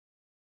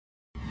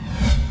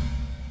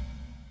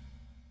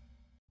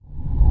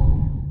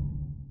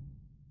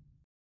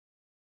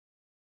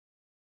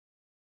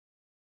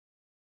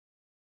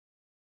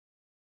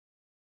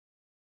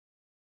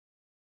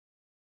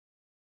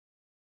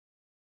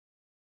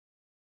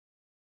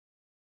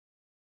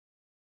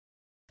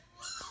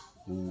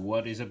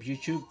What is up,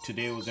 YouTube?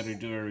 Today we're going to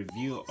do a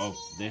review of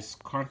this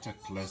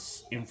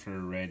contactless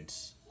infrared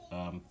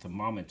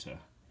thermometer.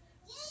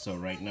 So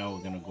right now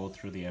we're going to go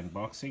through the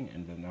unboxing,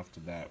 and then after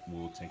that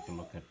we'll take a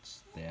look at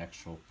the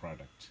actual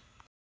product.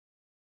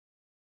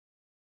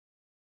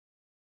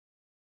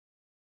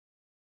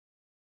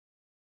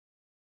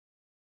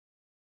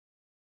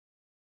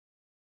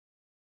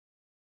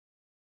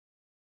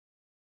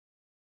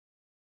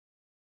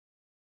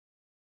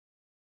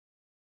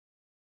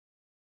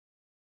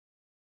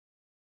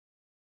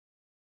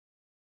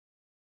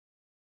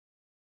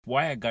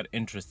 Why I got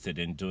interested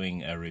in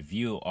doing a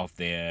review of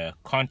their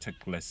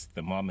contactless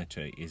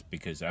thermometer is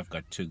because I've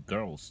got two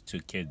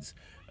kids,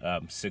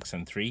 6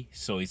 and 3.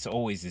 So it's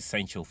always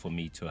essential for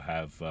me to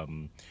have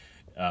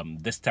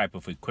this type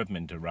of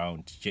equipment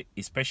around,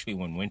 especially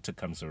when winter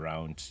comes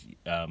around,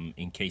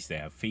 in case they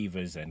have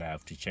fevers and I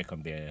have to check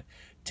on their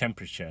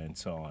temperature and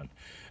so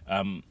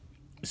on.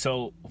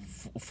 So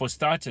for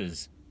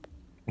starters,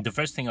 the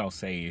first thing I'll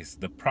say is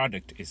the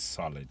product is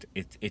solid.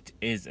 It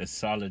is a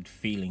solid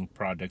feeling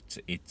product.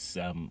 It's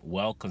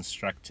well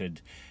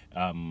constructed.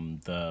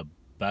 The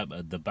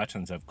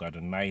buttons have got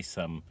a nice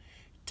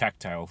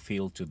tactile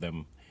feel to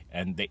them,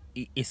 and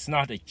it's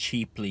not a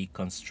cheaply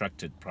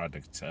constructed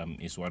product,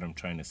 is what I'm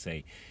trying to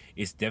say.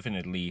 It's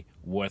definitely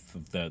worth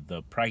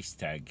the price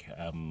tag,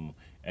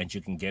 and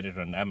you can get it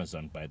on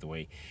Amazon, by the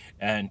way.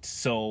 And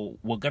so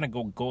we're gonna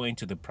go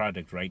into the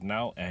product right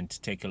now and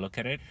take a look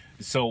at it.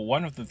 So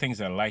one of the things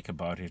I like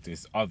about it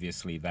is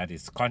obviously that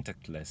it's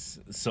contactless.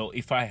 So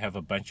if I have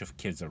a bunch of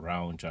kids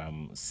around,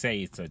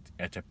 say it's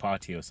at a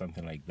party or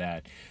something like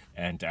that,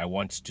 and I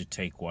want to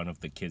take one of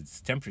the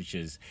kids'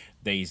 temperatures,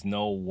 there is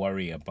no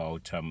worry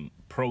about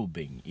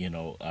probing,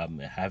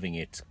 having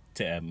it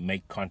to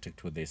make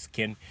contact with their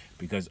skin,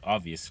 because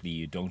obviously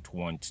you don't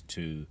want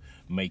to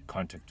make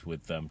contact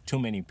with too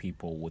many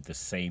people with the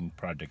same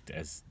product,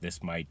 as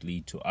this might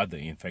lead to other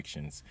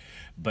infections.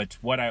 But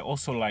what I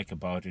also like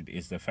about it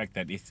is the fact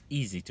that it's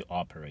easy to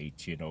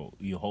operate.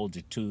 You hold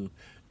it 2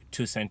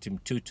 to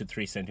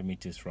 3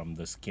 centimeters from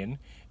the skin,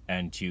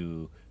 and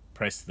you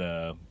press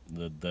the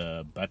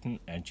button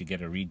and you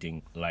get a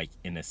reading like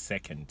in a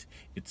second.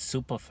 It's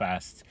super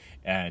fast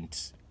and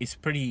it's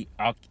pretty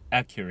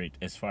accurate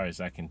as far as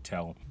I can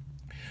tell.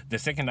 The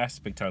second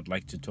aspect I'd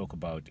like to talk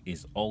about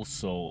is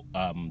also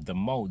the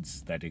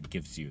modes that it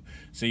gives you.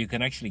 So you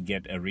can actually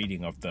get a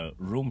reading of the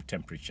room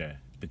temperature,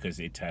 because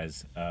it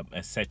has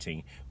a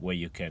setting where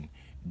you can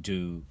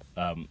do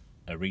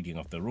a reading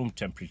of the room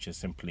temperature.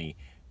 Simply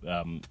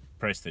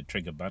press the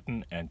trigger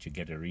button and you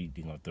get a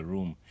reading of the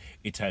room.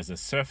 It has a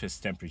surface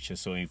temperature,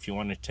 so if you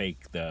want to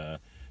take the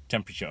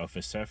temperature of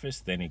a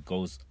surface, then it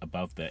goes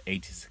above the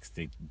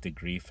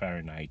 86-degree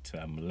Fahrenheit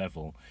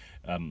level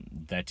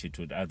that it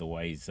would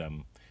otherwise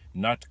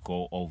not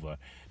go over,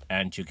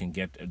 and you can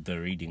get the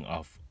reading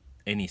of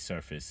any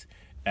surface.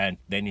 And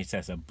then it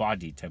has a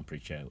body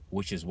temperature,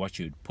 which is what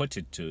you'd put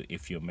it to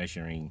if you're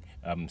measuring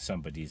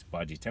somebody's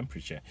body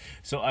temperature.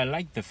 So I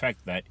like the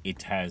fact that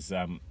it has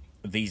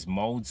these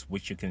modes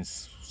which you can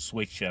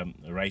switch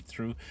right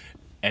through,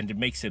 and it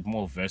makes it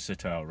more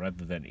versatile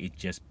rather than it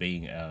just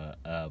being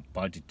a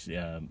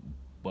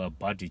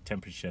body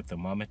temperature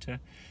thermometer.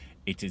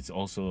 It is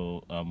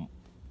also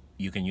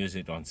you can use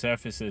it on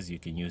surfaces, you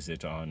can use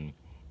it on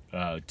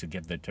to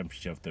get the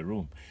temperature of the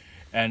room.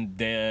 And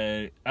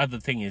the other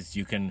thing is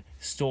you can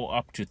store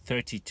up to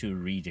 32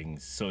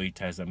 readings. So it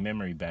has a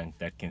memory bank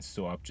that can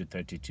store up to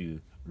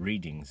 32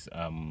 readings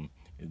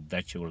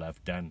that you will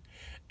have done.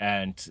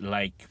 And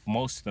like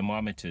most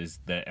thermometers,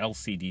 the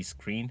LCD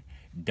screen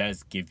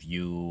does give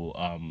you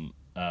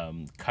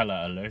color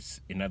alerts.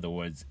 In other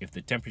words, if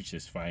the temperature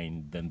is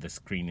fine, then the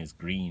screen is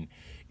green.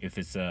 If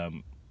it's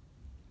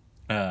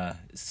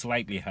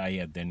slightly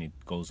higher, then it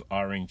goes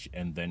orange,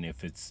 and then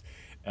if it's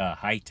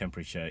high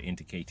temperature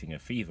indicating a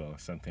fever or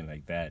something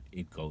like that,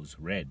 it goes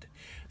red.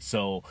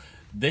 So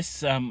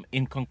this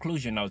in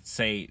conclusion, I would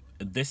say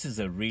this is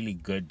a really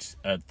good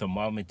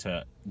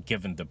thermometer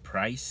given the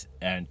price,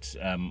 and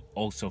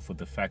also for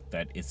the fact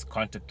that it's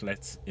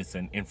contactless. It's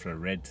an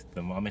infrared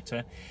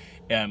thermometer.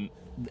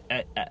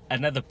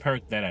 Another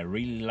perk that I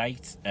really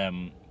liked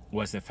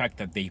was the fact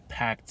that they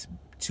packed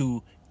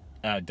 2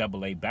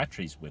 AA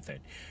batteries with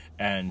it.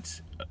 And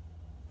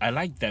I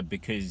like that,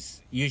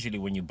 because usually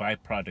when you buy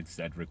products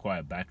that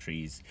require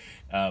batteries,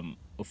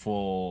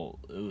 for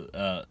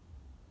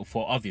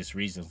obvious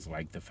reasons,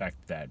 like the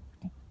fact that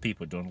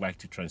people don't like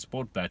to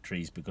transport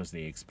batteries because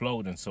they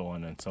explode and so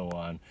on and so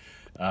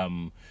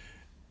on,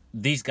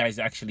 these guys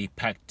actually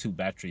packed 2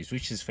 batteries,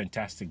 which is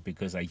fantastic,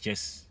 because I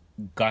just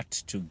got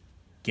to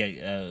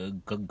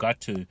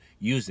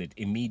use it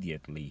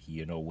immediately,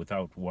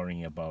 without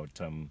worrying about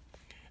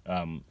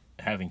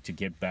having to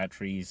get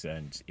batteries.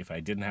 And if I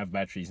didn't have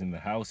batteries in the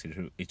house,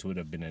 it would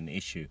have been an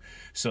issue.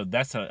 So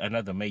that's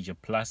another major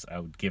plus I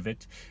would give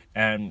it.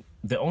 And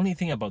the only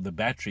thing about the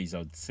batteries I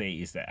would say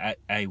is that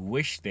I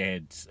wish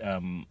they had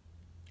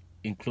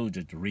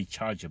included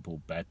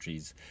rechargeable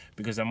batteries,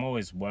 because I'm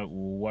always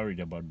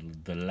worried about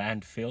the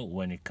landfill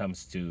when it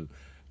comes to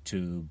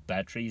to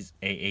batteries,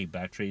 AA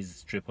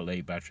batteries,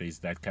 AAA batteries,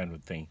 that kind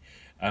of thing.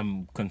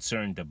 I'm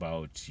concerned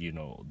about,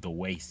 the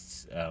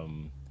wastes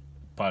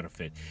part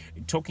of it.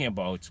 Talking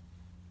about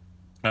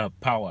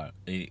power,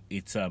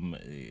 it's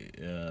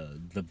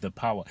the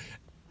power.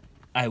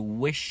 I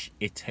wish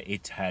it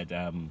had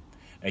a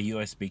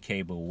USB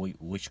cable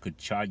which could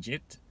charge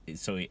it.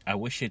 So I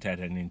wish it had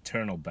an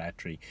internal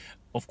battery.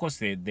 Of course,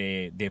 there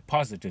are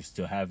positives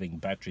to having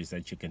batteries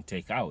that you can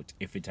take out.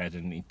 If it had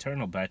an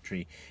internal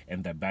battery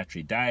and the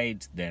battery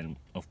died, then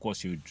of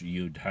course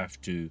you'd have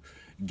to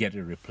get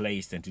it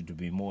replaced, and it would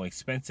be more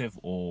expensive,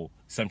 or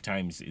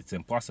sometimes it's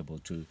impossible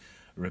to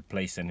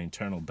replace an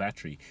internal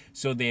battery.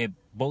 So they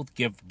both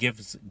give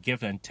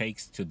and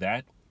takes to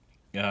that.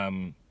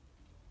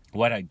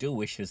 What I do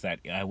wish is that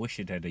I wish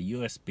it had a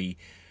USB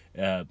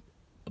uh,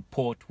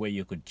 port where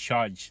you could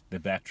charge the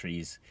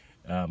batteries,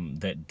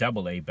 the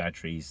AA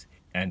batteries,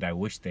 and I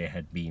wish there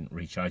had been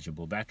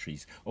rechargeable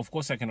batteries. Of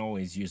course, I can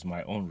always use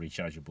my own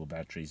rechargeable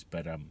batteries,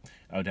 but I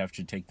would have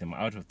to take them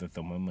out of the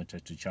thermometer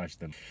to charge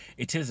them.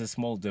 It is a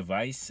small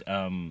device.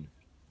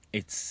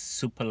 It's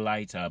super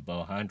light,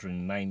 about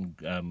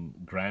 109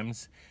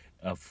 grams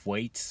of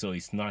weight, so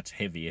it's not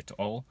heavy at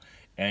all.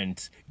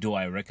 And do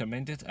I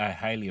recommend it? I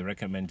highly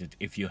recommend it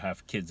if you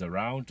have kids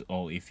around,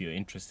 or if you're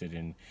interested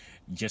in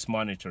just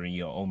monitoring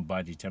your own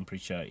body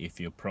temperature, if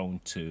you're prone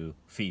to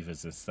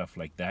fevers and stuff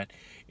like that.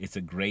 It's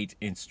a great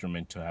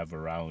instrument to have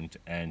around.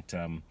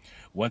 And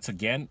once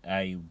again,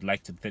 I would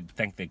like to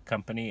thank the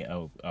company.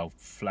 I'll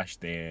flash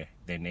their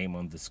name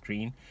on the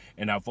screen,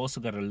 and I've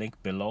also got a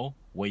link below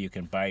where you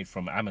can buy it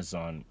from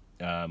Amazon.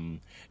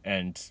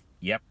 And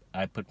yep,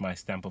 I put my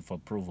stamp of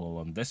approval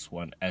on this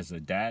one as a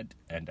dad,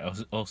 and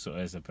also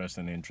as a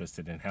person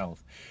interested in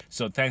health.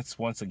 So thanks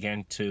once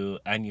again to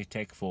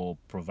Anutech for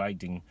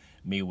providing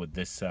me with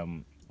this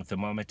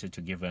thermometer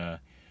to give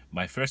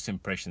my first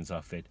impressions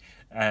of it.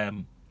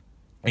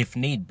 If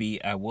need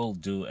be, I will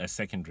do a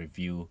second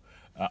review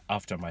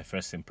after my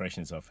first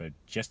impressions of it,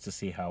 just to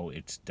see how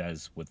it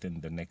does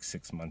within the next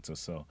 6 months or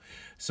so.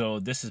 So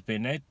this has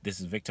been it. This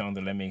is Victor on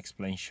the Let Me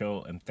Explain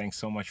show, and thanks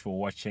so much for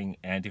watching.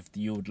 And if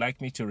you would like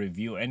me to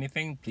review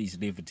anything, please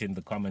leave it in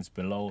the comments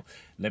below.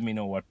 Let me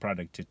know what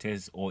product it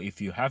is, or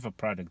if you have a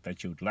product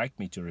that you would like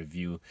me to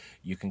review,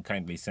 you can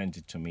kindly send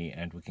it to me,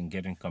 and we can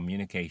get in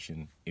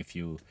communication if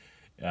you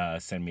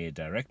send me a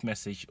direct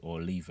message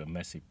or leave a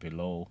message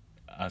below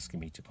asking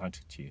me to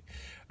contact you.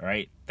 All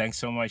right, thanks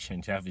so much,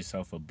 and have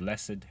yourself a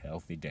blessed,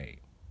 healthy day.